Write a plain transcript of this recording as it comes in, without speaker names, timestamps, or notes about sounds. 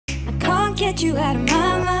get you out of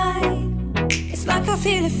my mind. It's like I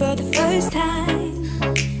feel it for the first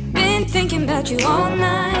time. Been thinking about you all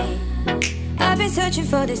night. I've been searching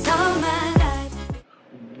for this all my life.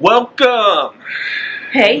 Welcome.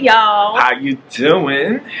 Hey y'all. How you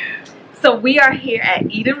doing? So we are here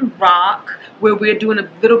at Eden Rock, where we're doing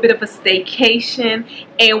a little bit of a staycation,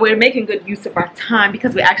 and we're making good use of our time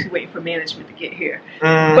because we're actually waiting for management to get here.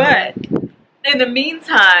 But in the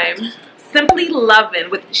meantime, Simply Lovin'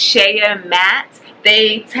 with Shaya and Matt,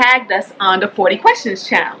 they tagged us on the 40 Questions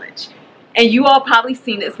Challenge. And you all probably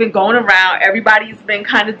seen it. It's been going around. Everybody's been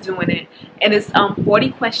kind of doing it. And it's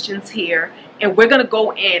 40 questions here. And we're going to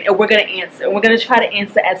go in and we're going to answer. And we're going to try to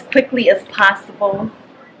answer as quickly as possible.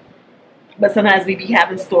 But sometimes we be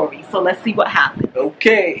having stories. So let's see what happens.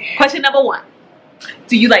 Okay. Question number 1.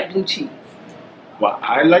 Do you like blue cheese? Well,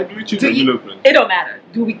 I like blue cheese. It don't matter.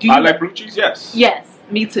 Do you I like blue cheese, yes. Yes,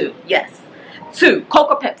 me too. Yes. 2,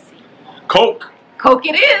 Coke or Pepsi? Coke. Coke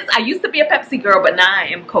it is. I used to be a Pepsi girl, but now I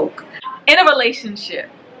am Coke. In a relationship?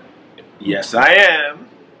 Yes, I am.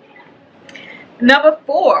 Number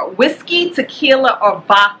 4, whiskey, tequila, or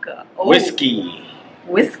vodka? Oh. Whiskey.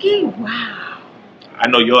 Whiskey? Wow. I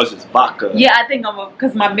know yours is vodka. Yeah, I think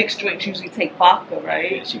because my mixed drinks usually take vodka,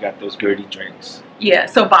 right? Yeah, she got those girly drinks. Yeah,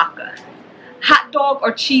 so vodka. Hot dog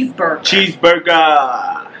or cheeseburger?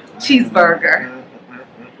 Cheeseburger. Cheeseburger.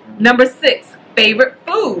 Number 6, favorite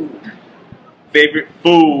food? Favorite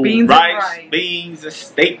food. Beans rice, and rice. beans, and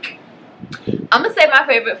steak. I'm going to say my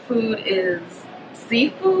favorite food is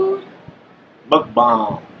seafood.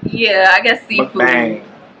 Mukbang. Yeah, I guess seafood. Mukbang.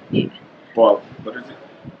 Yeah. Well, what is it?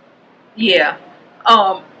 Yeah.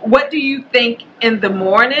 What do you think in the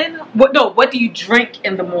morning? What do you drink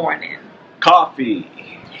in the morning? Coffee.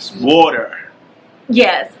 Water.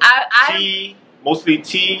 Yes, Tea. Mostly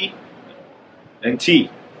tea. And tea.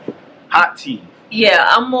 Hot tea. Yeah,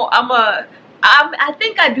 I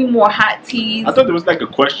think I do more hot teas. I thought there was like a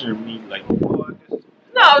question of me, like, what?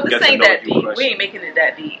 No, this ain't that deep. We ain't making it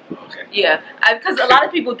that deep. Okay. Yeah, because a lot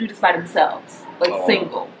of people do this by themselves, like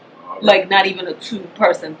single, right. like not even a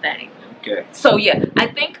 2-person thing. Okay. So yeah, I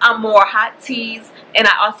think I'm more hot teas, and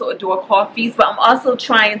I also adore coffees, but I'm also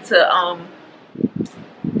trying to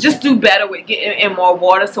just do better with getting in more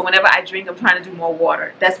water. So whenever I drink, I'm trying to do more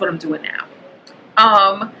water. That's what I'm doing now.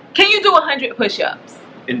 Can you do 100 push-ups?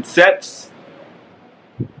 In sets?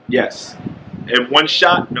 Yes. In one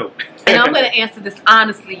shot? No. And I'm going to answer this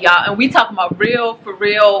honestly, y'all. And we talking about real, for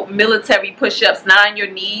real military push-ups, not on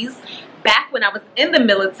your knees. Back when I was in the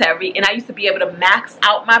military and I used to be able to max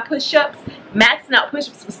out my push-ups, maxing out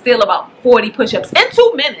push-ups was still about 40 push-ups in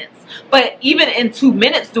 2 minutes. But even in 2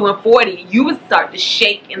 minutes doing 40, you would start to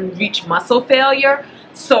shake and reach muscle failure.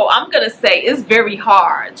 So I'm going to say it's very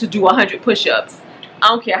hard to do 100 push-ups. I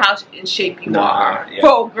don't care how in shape you are. Yeah.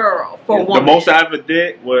 For a girl, for a woman. The most I ever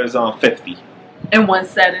did was 50. In one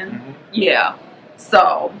setting? Yeah.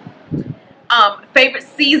 So, favorite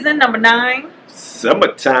season, number 9?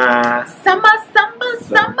 Summertime. Summertime.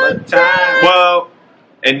 Well,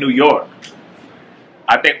 in New York.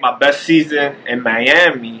 I think my best season in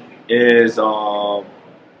Miami is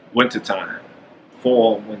wintertime.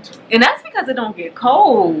 Fall, winter. And that's because it don't get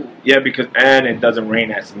cold. Yeah, and it doesn't rain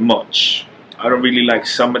as much. I don't really like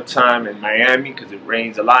summertime in Miami because it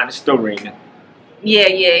rains a lot and it's still raining.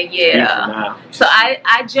 Yeah. So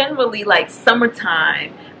I generally like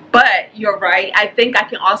summertime, but you're right. I think I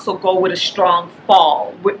can also go with a strong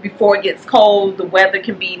fall. Before it gets cold, the weather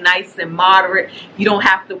can be nice and moderate. You don't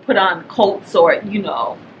have to put on coats or,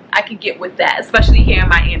 I can get with that, especially here in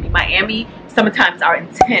Miami. Miami, summertimes are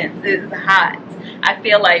intense. It is hot. I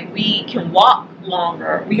feel like we can walk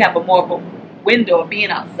longer. We have more of a window of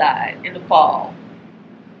being outside in the fall.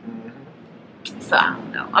 So I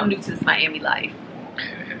don't know. I'm new to this Miami life.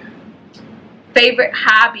 Favorite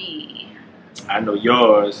hobby? I know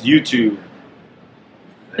yours. YouTube.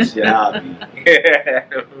 That's your hobby.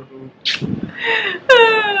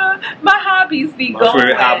 My hobbies be going. My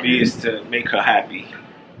favorite hobby is to make her happy.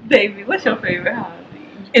 Baby, what's your favorite hobby?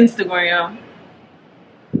 Instagram.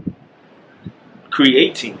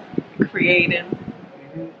 Creating.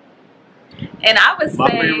 And I would say my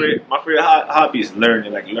favorite hobby is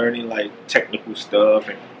learning like technical stuff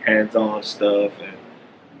and hands-on stuff, and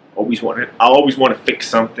I always want to fix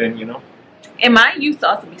something, And mine used to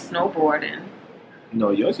also be snowboarding. No,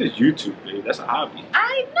 yours is YouTube, babe. That's a hobby.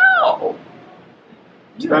 I know.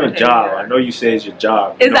 It's not a job. I know you say it's your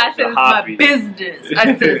job. I said it's my business. I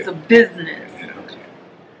said it's a business. Yeah, okay.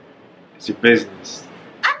 It's your business.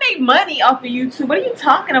 I make money off of YouTube. What are you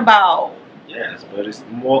talking about? Yes, but it's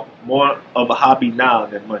more of a hobby now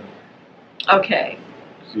than money. Okay.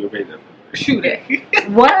 So you made that. Shoot it.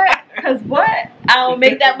 What? Because what? I don't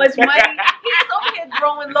make that much money. He's over here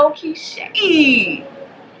throwing low-key shade.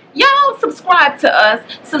 Y'all subscribe to us.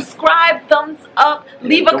 Subscribe, thumbs up,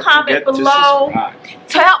 leave a comment below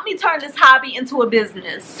to help me turn this hobby into a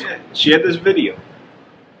business. Yeah. Share this video.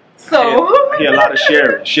 So I hear a lot of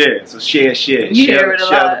sharing. Share. So share. You hear Share it a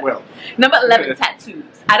lot. the wealth. Number 11, tattoos.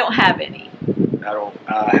 I don't have any.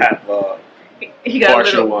 I have He got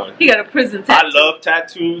partial one. He got a prison tattoo. I love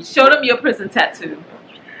tattoos. Show them your prison tattoo.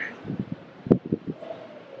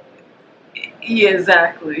 Yeah,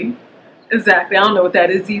 exactly. Exactly. I don't know what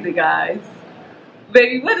that is either, guys.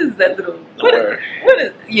 Baby, what is that little... What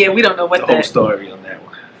is, yeah, we don't know what that is. The whole story on that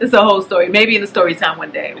one. It's a whole story. Maybe in the story time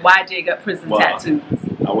one day. Why Jay got prison tattoos.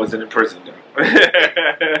 I wasn't in prison, though.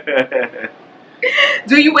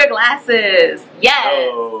 Do you wear glasses? Yes.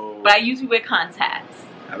 No. But I usually wear contacts.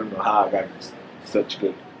 I don't know how I got such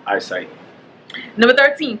good eyesight. Number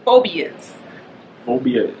 13, phobias.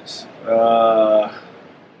 Phobias.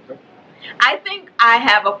 I think I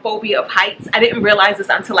have a phobia of heights. I didn't realize this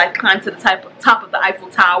until I climbed to the top of the Eiffel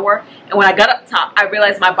Tower. And when I got up top, I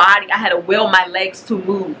realized my body, I had to will my legs to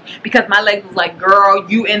move. Because my legs was like, girl,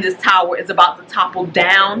 you in this tower is about to topple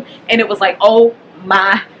down. And it was like, oh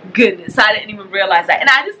my goodness. So I didn't even realize that. And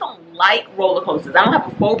I just don't like roller coasters. I don't have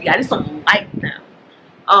a phobia. I just don't like them.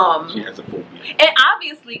 She has a phobia. And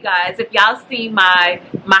obviously, guys, if y'all see my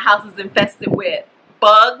house is infested with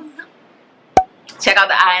bugs, check out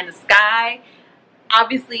the eye in the sky.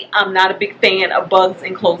 Obviously, I'm not a big fan of bugs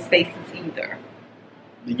in closed spaces either.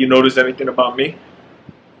 Did you notice anything about me?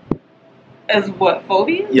 As what,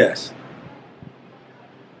 phobias? Yes.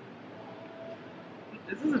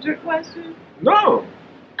 Is this a trick question? No.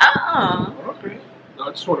 Okay. No,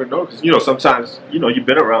 I just want to know because, you know, sometimes, you know, you've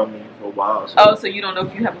been around me for a while. So. Oh, so you don't know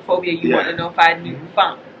if you have a phobia. You want to know if I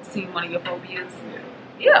seen one of your phobias?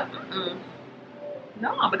 Yeah.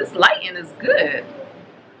 No, but this lighting is good.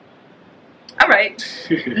 All right.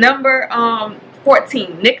 Number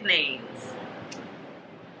 14, nicknames.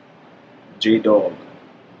 J-Dog.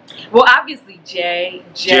 Well, obviously Jerry.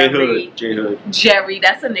 J-Hood. Jerry,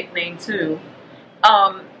 that's a nickname too.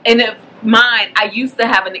 And if mine, I used to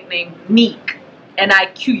have a nickname, Neek.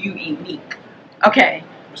 N-I-Q-U-E, Neek. Okay.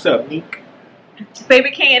 What's up, Neek?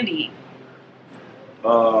 Favorite candy?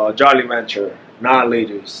 Jolly Rancher.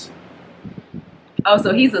 Annihilators. Oh,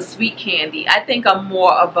 so he's a sweet candy. I think I'm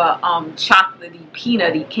more of a chocolatey,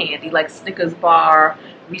 peanutty candy, like Snickers bar,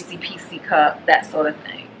 Reese's Pieces cup, that sort of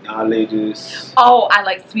thing. Annihilators. Oh, I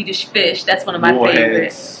like Swedish fish. That's one of my Warheads.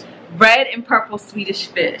 favorites. Red and purple Swedish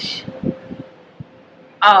fish.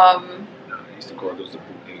 I used to call those the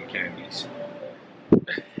bootleg candies.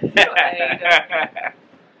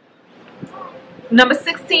 Number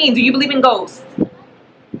 16, do you believe in ghosts?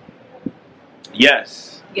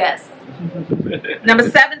 Yes. Yes. Number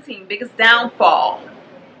 17, biggest downfall.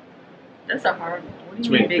 That's a hard one. What do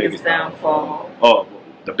you mean biggest downfall? Oh,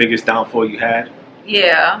 the biggest downfall you had?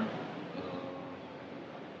 Yeah.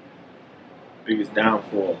 Biggest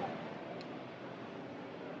downfall.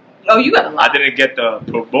 Oh, you got a lot. I didn't get the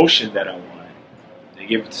promotion that I wanted. They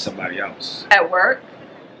gave it to somebody else. At work?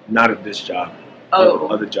 Not at this job. Oh.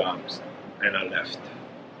 Other jobs. And I left.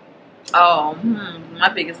 Oh, my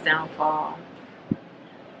biggest downfall.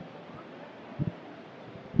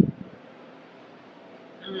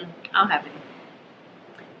 I don't have any.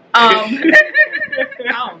 I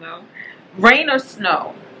don't know. Rain or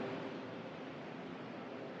snow?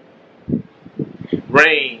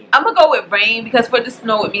 Rain. I'm going to go with rain because for the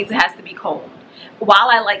snow, it means it has to be cold. While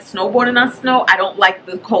I like snowboarding on snow, I don't like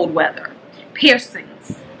the cold weather.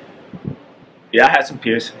 Piercings. Yeah, I had some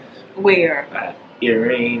piercings. Where? I had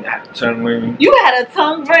earring, I had a tongue ring. You had a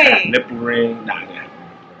tongue ring? I had a nipple ring. Nah, I didn't have a nipple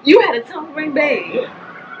ring. You had a tongue ring, babe? Yeah.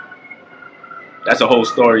 That's a whole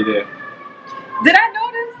story there. Did I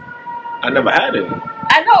notice? I never had it.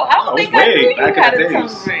 I know. I don't think I knew you had a tongue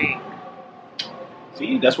ring.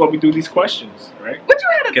 See, that's why we do these questions, right? What you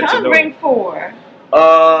had a tongue ring for?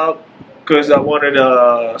 Because I wanted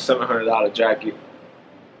a $700 jacket.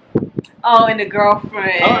 Oh, and the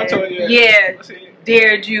girlfriend. Oh, I told you. Yeah,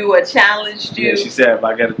 dared you or challenged you. Yeah, she said if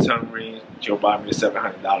I get a tongue ring, she'll buy me a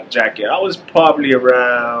 $700 jacket. I was probably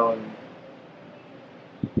around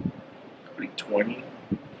 20.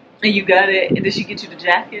 And you got it? And did she get you the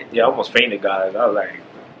jacket? Yeah, I almost fainted, guys. I was like,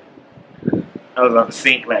 I was on the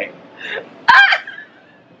sink, like.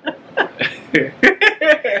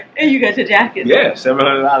 And you got your jacket? Yeah,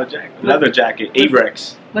 $700 jacket. Leather jacket,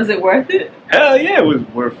 Arex. Was it worth it? Hell yeah, it was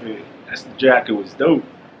worth it. That's the jacket was dope.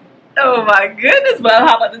 Oh my goodness! But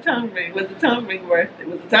how about the tongue ring? Was the tongue ring worth it?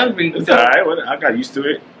 Was the tongue ring? It's alright. I got used to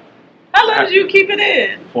it. How long did you keep it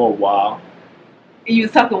in? For a while. And you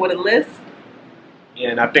was talking with a list? Yeah,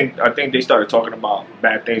 and I think they started talking about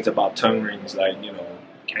bad things about tongue rings, like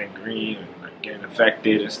gangrene and like getting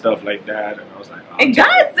affected and stuff like that. And I was like, and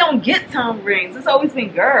guys don't get tongue rings. It's always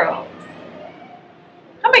been girls.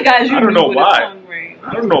 How many guys you knew with a tongue ring?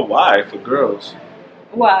 I don't know why for girls.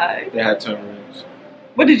 Why? They had tongue rings.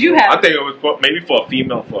 What did you have? I think it was maybe for a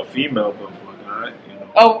female, but for a guy,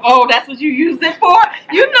 Oh, that's what you used it for?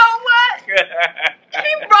 You know what?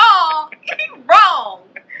 He wrong. He wrong.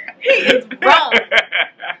 He is wrong.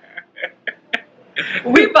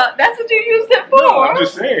 That's what you used it for. No, I'm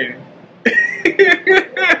just saying.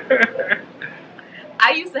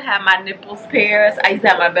 I used to have my nipples pierced. I used to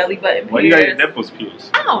have my belly button pierced. Why you got your nipples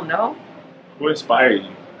pierced? I don't know. Who inspired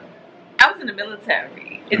you? I was in the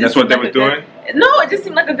military. And that's what they were doing? No, it just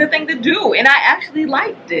seemed like a good thing to do. And I actually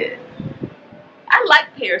liked it. I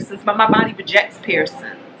like piercings, but my body rejects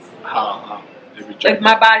piercings. How? They reject like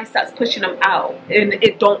my body starts pushing them out. And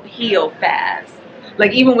it don't heal fast.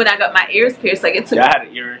 Like even when I got my ears pierced, like it took... Yeah, I had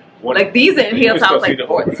an earring. Like these didn't heal until I was like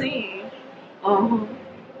 14. I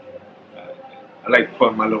like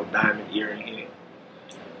putting my little diamond earring in.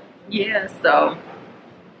 Yeah, so.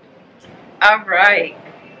 Alright.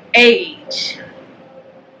 Age.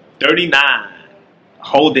 39.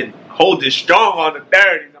 Holding strong on the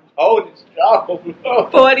 30s. I'm holding strong.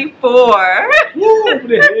 44. Woo, for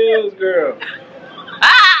the hills, girl.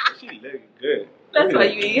 She looking good. That's why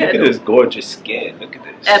you eat. Look at this gorgeous skin. Look at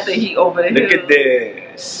this. After he over the hills. Look at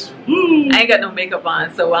this. Woo. I ain't got no makeup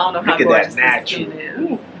on, so I don't know how gorgeous the skin is.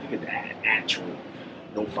 Look at that natural.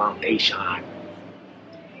 No foundation.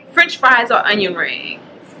 French fries or onion rings?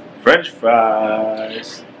 French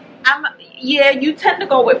fries. Yeah, you tend to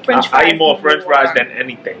go with French fries. I eat more French fries than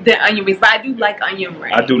anything. Than onion rings, but I do like onion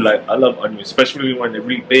rings. I love onions, especially when they're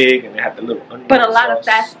really big and they have the little onion. But a lot of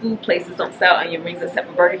fast food places don't sell onion rings except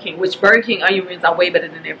for Burger King, which Burger King onion rings are way better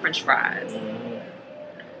than their French fries.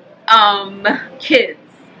 Kids.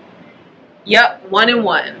 Yep, 1 and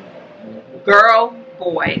 1. Girl,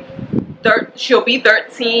 boy. She'll be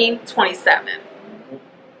 13, 27.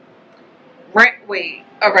 Wait.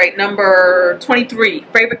 All right, number 23.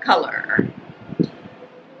 Favorite color?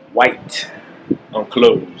 White on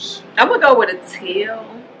clothes. I'm gonna go with a teal.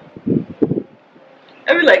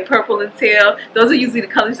 I mean, like purple and teal. Those are usually the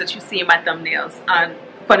colors that you see in my thumbnails on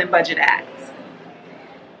Fun and Budget Acts.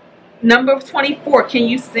 Number 24. Can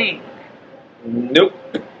you sing? Nope.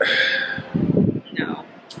 No.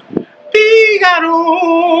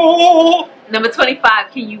 Figaro. Number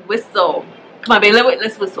 25. Can you whistle? Come on, baby.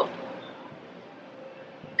 Let's whistle.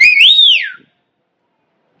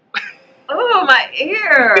 Oh, my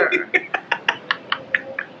ear.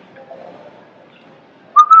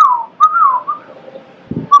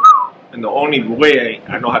 And the only way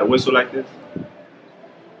I know how to whistle like this,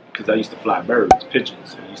 because I used to fly birds,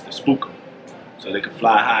 pigeons, and I used to spook them so they could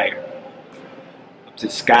fly higher, up to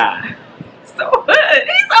the sky. So good.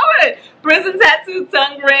 He's so good. Prison tattoo,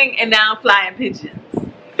 tongue ring, and now flying pigeons.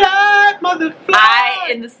 Fly, mother, fly. Eye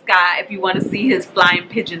in the sky if you want to see his flying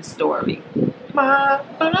pigeon story.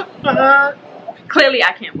 Clearly,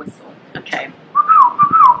 I can't whistle. Okay.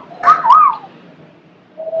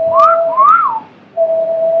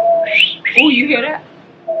 Oh, you hear that?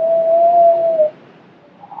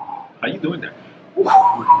 How you doing that?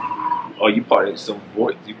 Oh, you putting some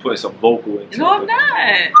voice. You putting some vocal into it. No, I'm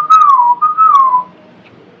not.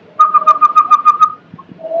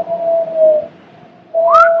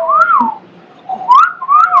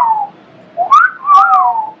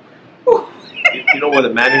 You know what?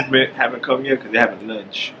 The management haven't come yet because they're having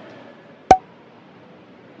lunch.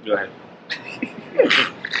 Go ahead.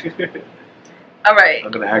 All right.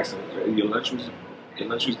 I'm gonna ask them. Your lunch was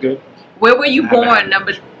good. Where were you born?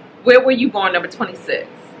 Where were you born? Number 26.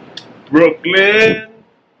 Brooklyn.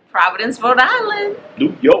 Providence, Rhode Island.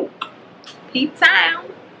 New York. Peep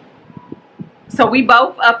Town. So we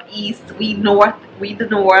both up east. We the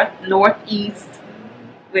northeast.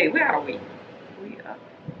 Wait, where are we? We up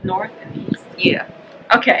north and east. Yeah.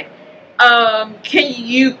 Okay. Can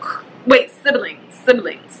you wait? Siblings.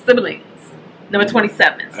 Number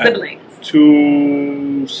 27. Siblings.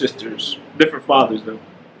 2 sisters, different fathers though.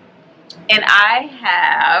 And I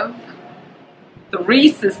have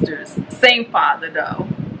 3 sisters, same father though.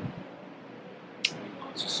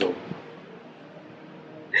 So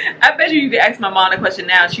I bet you could ask my mom a question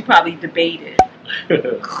now. She probably debated.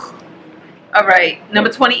 All right,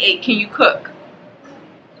 number 28. Can you cook?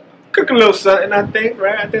 Cook a little something, I think.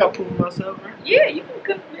 Right? I think I'll prove myself. Right? Yeah, you can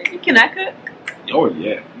cook. Maybe. Can I cook? Oh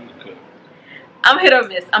yeah, you can cook. I'm hit or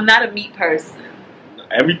miss. I'm not a meat person.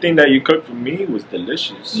 Everything that you cooked for me was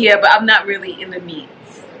delicious. Yeah, but I'm not really into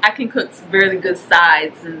meats. I can cook really good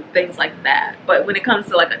sides and things like that. But when it comes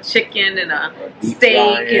to like a chicken and a steak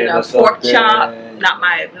and a pork chop, not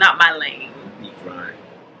my lane. Deep frying.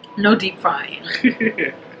 No deep frying.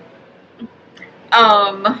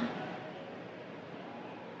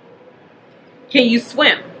 Can you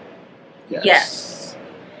swim? Yes.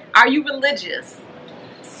 Are you religious?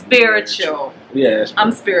 Spiritual. Yes.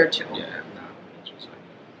 I'm spiritual. Yeah, nah,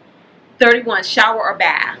 31. Shower or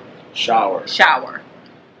bath? Shower. Shower.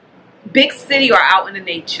 Big city or out in the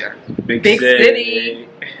nature? Big city.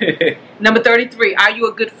 Number 33. Are you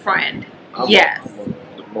a good friend? Yes. I'm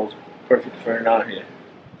the most perfect friend out here.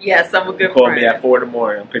 Yes, I'm a good Call friend. me at 4 in the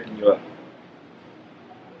morning. I'm picking you up.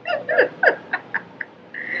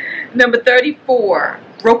 Number 34.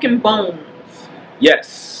 Broken bones.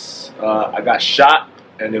 Yes. I got shot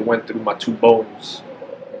and it went through my 2 bones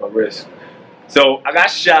on my wrist. So I got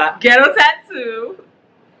shot. Ghetto tattoo.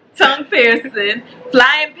 Tongue piercing.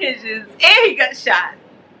 Flying pigeons. And he got shot.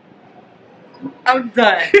 I'm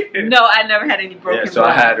done. No, I never had any broken bones. So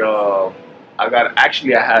I had I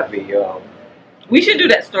have a we should do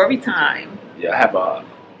that story time. Yeah, I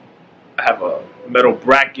have a metal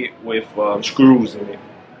bracket with screws in it.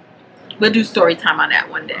 We'll do story time on that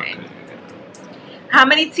one day. Okay. How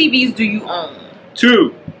many TVs do you own?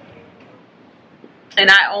 2.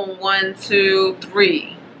 And I own 1, 2,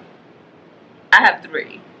 3. I have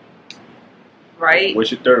 3. Right?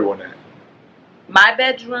 What's your third one at? My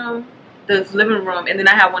bedroom, the living room, and then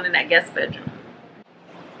I have one in that guest bedroom.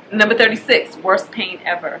 Number 36, worst pain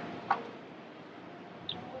ever.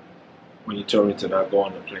 When you told me to not go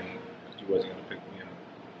on the plane because you wasn't going to pick me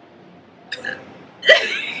up.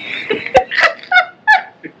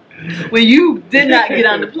 When you did not get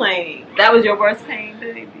on the plane, that was your worst pain,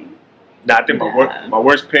 baby? Nah, I think my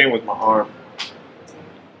worst pain was my arm.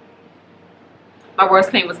 My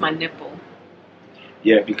worst pain was my nipple.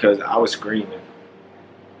 Yeah, because I was screaming.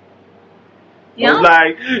 Yeah? I was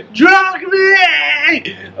like, drug me!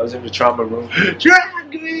 I was in the trauma room, drug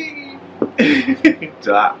me!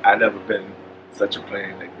 So I never been in such a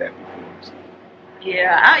plane like that before. So.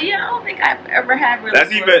 Yeah, I don't think I've ever had really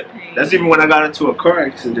pain. That's even when I got into a car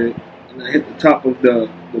accident and I hit the top of the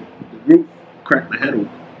roof, cracked my head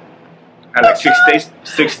open. I had like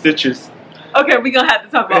 6 stitches. Okay, we're going to have to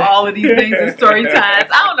talk about all of these things in story times.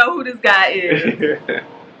 I don't know who this guy is.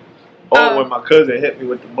 When my cousin hit me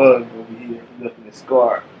with the mug over here, he left me a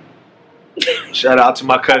scar. Shout out to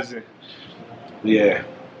my cousin. Yeah.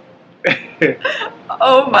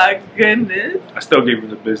 Oh my goodness. I still gave him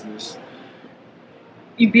the business.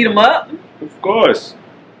 You beat him up? Of course.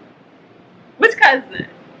 Which cousin?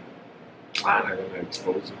 I don't know,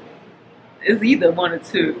 expose him. It's either 1 or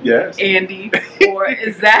 2. Yes. Andy or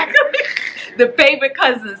exactly the favorite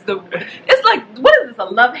cousins. It's like, what is this? A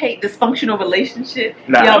love-hate dysfunctional relationship?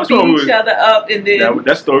 Nah, y'all beat each other up and then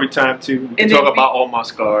that's story time too. We can talk about all my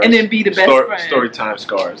scars. And then be the best friend. Story time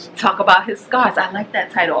scars. Talk about his scars. I like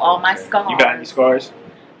that title. All my scars. You got any scars?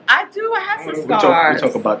 I do. I have some scars. We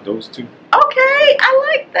talk about those too. Okay, I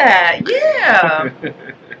like that. Yeah.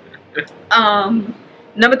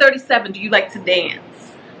 Number 37. Do you like to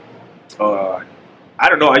dance? I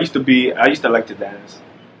don't know. I used to like to dance.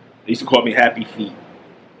 They used to call me Happy Feet.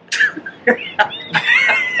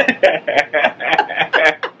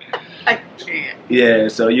 I can't. Yeah,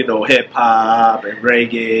 so hip hop and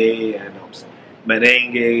reggae and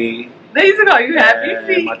merengue. They used to call you Happy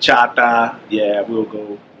Feet. Bachata. Yeah,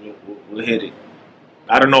 we'll hit it.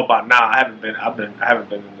 I don't know about now. I haven't been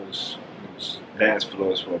in those dance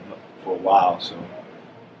floors for a while, so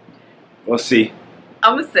we'll see.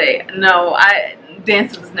 I'm gonna say no.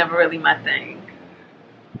 Dancing was never really my thing.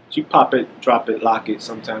 You pop it, drop it, lock it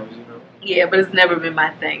sometimes, Yeah, but it's never been my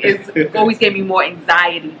thing. It's always gave me more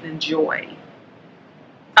anxiety than joy.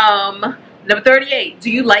 Number 38.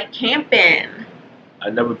 Do you like camping?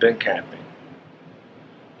 I've never been camping.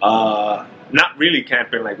 Not really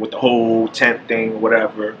camping, like with the whole tent thing,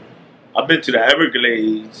 whatever. I've been to the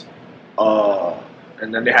Everglades,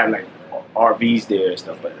 and then they had like RVs there and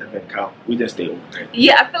stuff, but that didn't count. We didn't stay overnight.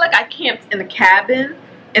 Yeah, I feel like I camped in a cabin,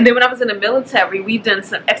 and then when I was in the military, we've done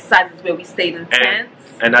some exercises where we stayed in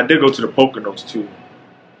tents. And I did go to the Poconos too.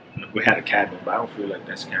 We had a cabin, but I don't feel like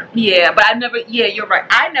that's camping. Yeah, but you're right.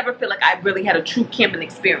 I never feel like I really had a true camping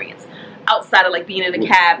experience outside of like being in a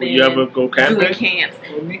cabin. Would you ever go camping? Doing camps.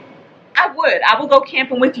 With me? I would go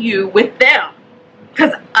camping with you, with them.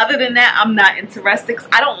 Because other than that, I'm not interested. Because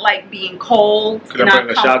I don't like being cold. Could I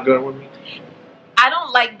bring a shotgun with me? I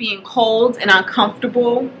don't like being cold and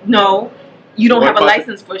uncomfortable. No, you don't have a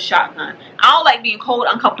license for a shotgun. I don't like being cold,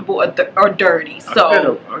 uncomfortable, or dirty.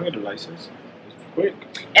 So I get a license. quick.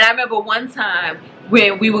 And I remember one time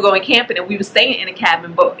when we were going camping and we were staying in a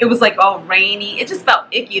cabin, but it was like all rainy. It just felt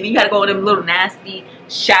icky, and you had to go in them little nasty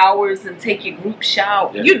showers and take your group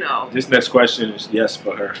shower. Yeah. You know. This next question is yes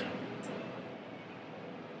for her.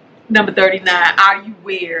 Number 39. Are you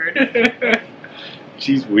weird?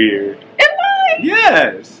 She's weird. Am I?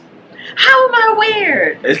 Yes. How am I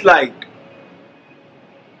weird? It's like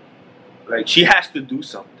she has to do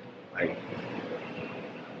something. Like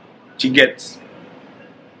she gets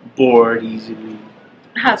bored easily.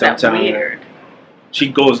 How's that weird? She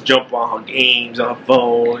goes jump on her games on her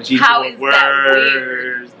phone. She's How doing is words. that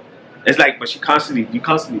weird? It's like, but you constantly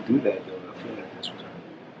do that though. I feel like this was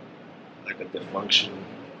like a dysfunction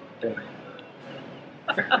thing.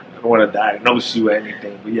 I don't want to diagnose you or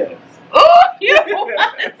anything, but yes. Oh, you don't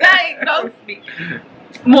want to diagnose me.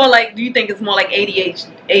 More like, do you think it's more like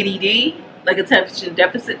ADD, like attention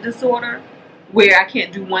deficit disorder, where I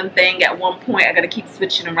can't do one thing at one point, I got to keep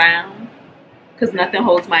switching around because nothing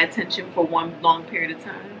holds my attention for one long period of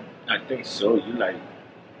time? I think so. You like.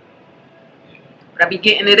 But I be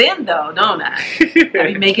getting it in though, don't I? I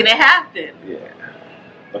be making it happen. Yeah.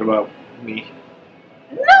 What about me?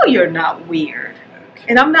 No, you're not weird.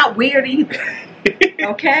 And I'm not weird either.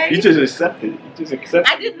 Okay? You just accept it. You just accept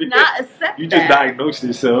it. I did not accept You that. just diagnosed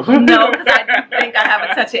yourself. No, because I do think I have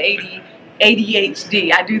a touch of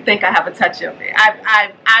ADHD. I do think I have a touch of it.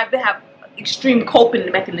 I have extreme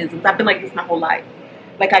coping mechanisms. I've been like this my whole life.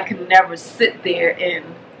 Like I could never sit there and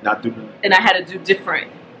Not do that. And I had to do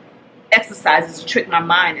different exercises to trick my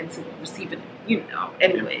mind into receiving, you know.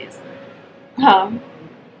 Anyways,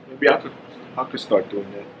 maybe I could start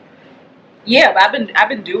doing that. Yeah, but I've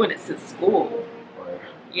been doing it since school.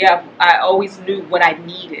 Yeah, I always knew what I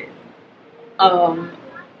needed.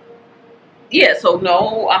 Yeah, so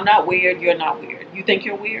no, I'm not weird. You're not weird. You think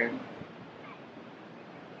you're weird?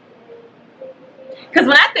 Because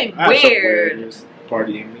when I think weird,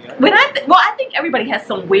 party in me. I think everybody has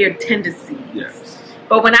some weird tendencies. Yes.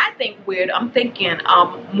 But when I think weird, I'm thinking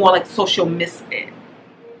more like social misfit.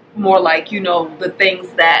 More like, you know, the things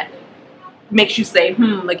that makes you say,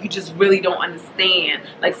 like you just really don't understand.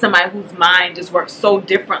 Like somebody whose mind just works so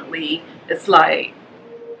differently. It's like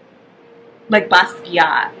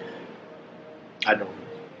Basquiat. I know.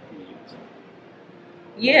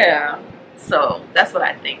 Yeah. So that's what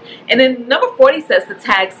I think. And then number 40 says to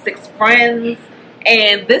tag 6 friends.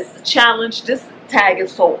 And this challenge, this tag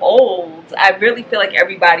is so old. I really feel like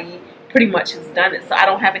everybody pretty much has done it. So I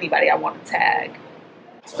don't have anybody I want to tag.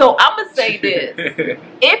 So I'm going to say this.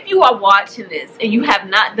 If you are watching this and you have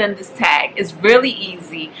not done this tag, it's really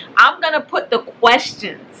easy. I'm going to put the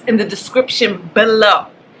questions in the description below.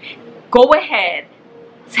 Go ahead,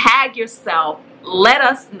 tag yourself, let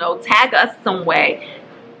us know, tag us some way,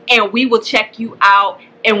 and we will check you out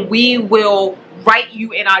and we will write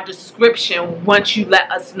you in our description once you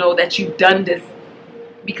let us know that you've done this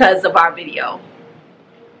because of our video.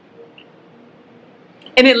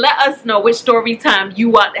 And then let us know which story time you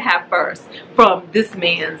want to have first from this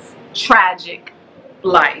man's tragic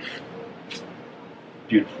life.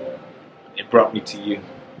 Beautiful. It brought me to you.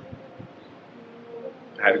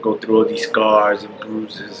 I had to go through all these scars and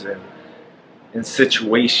bruises and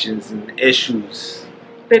situations and issues.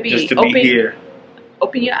 Baby, just to be here.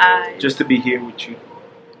 Open your eyes. Just to be here with you.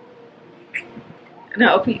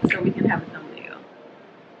 No, open so we can have a thumbnail.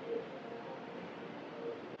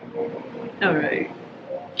 Alright.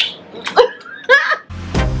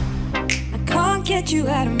 I can't get you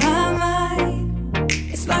out of my mind.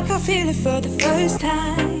 It's like I feel it for the first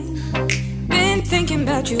time. Been thinking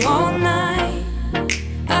about you all night.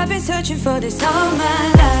 I've been searching for this all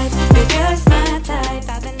my life. You're just my type.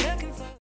 I've been looking